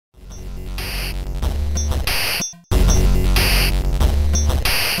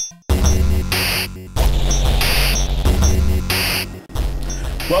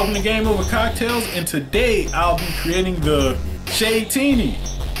Welcome to Game Over Cocktails, and today I'll be creating the Shadetini.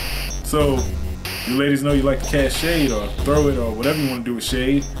 So, you ladies know you like to cast shade or throw it or whatever you want to do with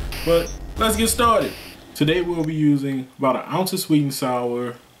shade, but let's get started. Today we'll be using about an ounce of sweet and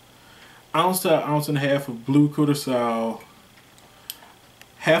sour, ounce to an ounce and a half of Blue Curacao,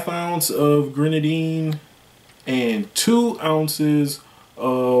 half ounce of Grenadine, and 2 ounces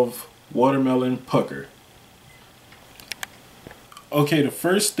of watermelon pucker. Okay, the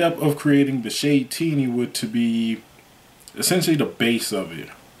first step of creating the Shadetini would to be essentially the base of it,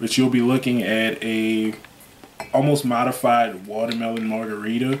 which you'll be looking at a almost modified watermelon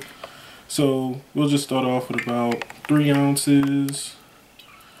margarita. So we'll just start off with about 3 ounces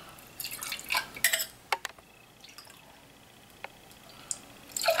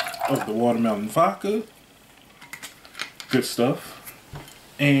of the watermelon vodka. Good stuff.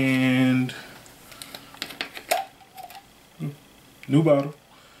 And new bottle,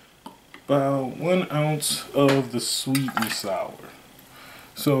 about 1 ounce of the sweet and sour.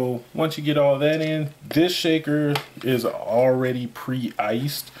 So once you get all that in, this shaker is already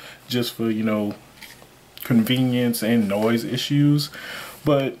pre-iced just for, you know, convenience and noise issues.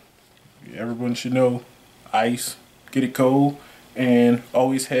 But everyone should know, ice, get it cold, and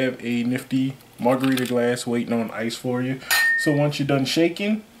always have a nifty margarita glass waiting on ice for you. So once you're done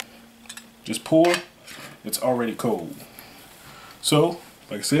shaking, just pour. It's already cold. So,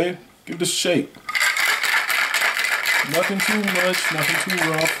 like I said, give this a shake. Nothing too much, nothing too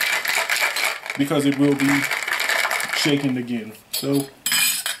rough, because it will be shaking again. So,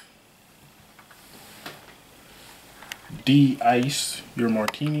 de-ice your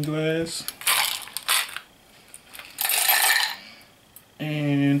martini glass.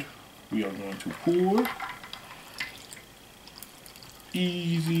 And we are going to pour.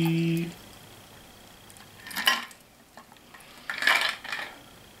 Easy.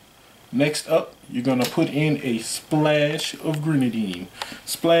 Next up, you're going to put in a splash of Grenadine.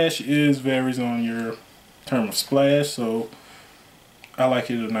 Splash varies on your term of splash, so I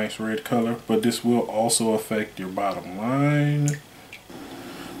like it a nice red color, but this will also affect your bottom line.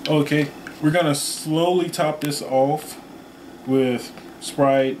 Okay, we're going to slowly top this off with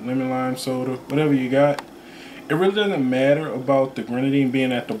Sprite, lemon lime soda, whatever you got. It really doesn't matter about the Grenadine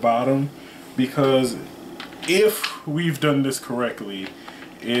being at the bottom, because if we've done this correctly,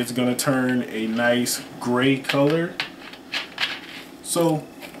 it's gonna turn a nice gray color, so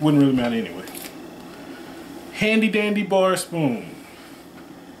wouldn't really matter anyway. Handy dandy bar spoon,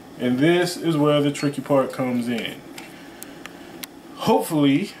 and this is where the tricky part comes in.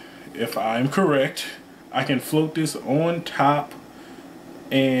 Hopefully, if I'm correct, I can float this on top,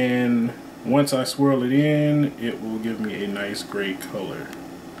 and once I swirl it in, it will give me a nice gray color.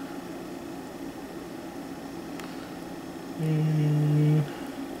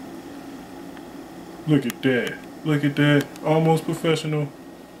 Look at that. Look at that. Almost professional.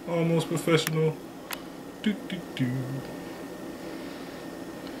 Almost professional. Do, do, do.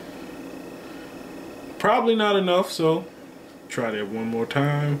 Probably not enough, so try that one more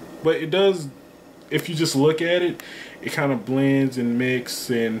time. But it does, if you just look at it, it kind of blends and mixes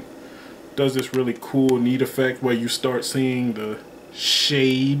and does this really cool, neat effect where you start seeing the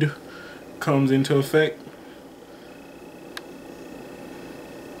shade comes into effect.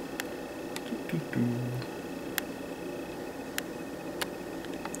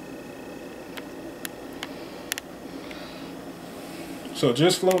 So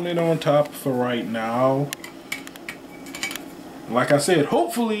just floating it on top for right now. Like I said,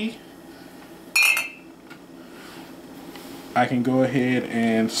 hopefully I can go ahead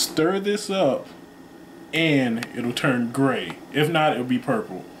and stir this up and it'll turn gray. If not, it'll be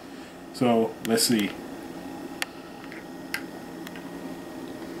purple. So let's see.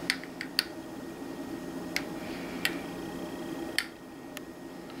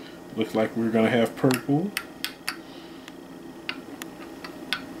 Looks like we're gonna have purple.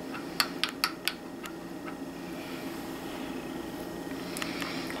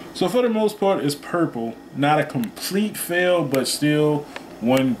 So for the most part, it's purple. Not a complete fail, but still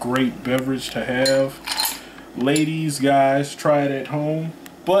one great beverage to have. Ladies, guys, try it at home.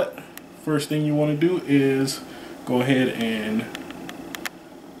 But first thing you want to do is go ahead and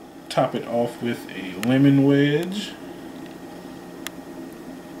top it off with a lemon wedge.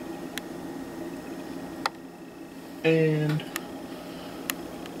 And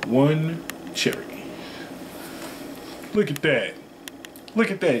 1 cherry. Look at that. Look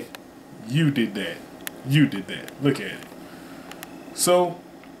at that. You did that. You did that. Look at it. So,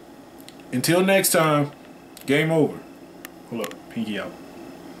 until next time, game over. Hold up. Pinky out.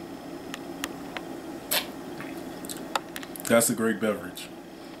 That's a great beverage.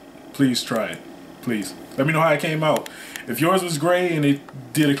 please try it. Please. Let me know how it came out. If yours was gray and it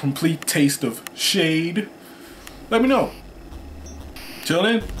did a complete taste of shade, let me know. Till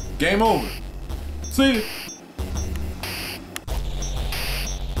then, game over. See ya.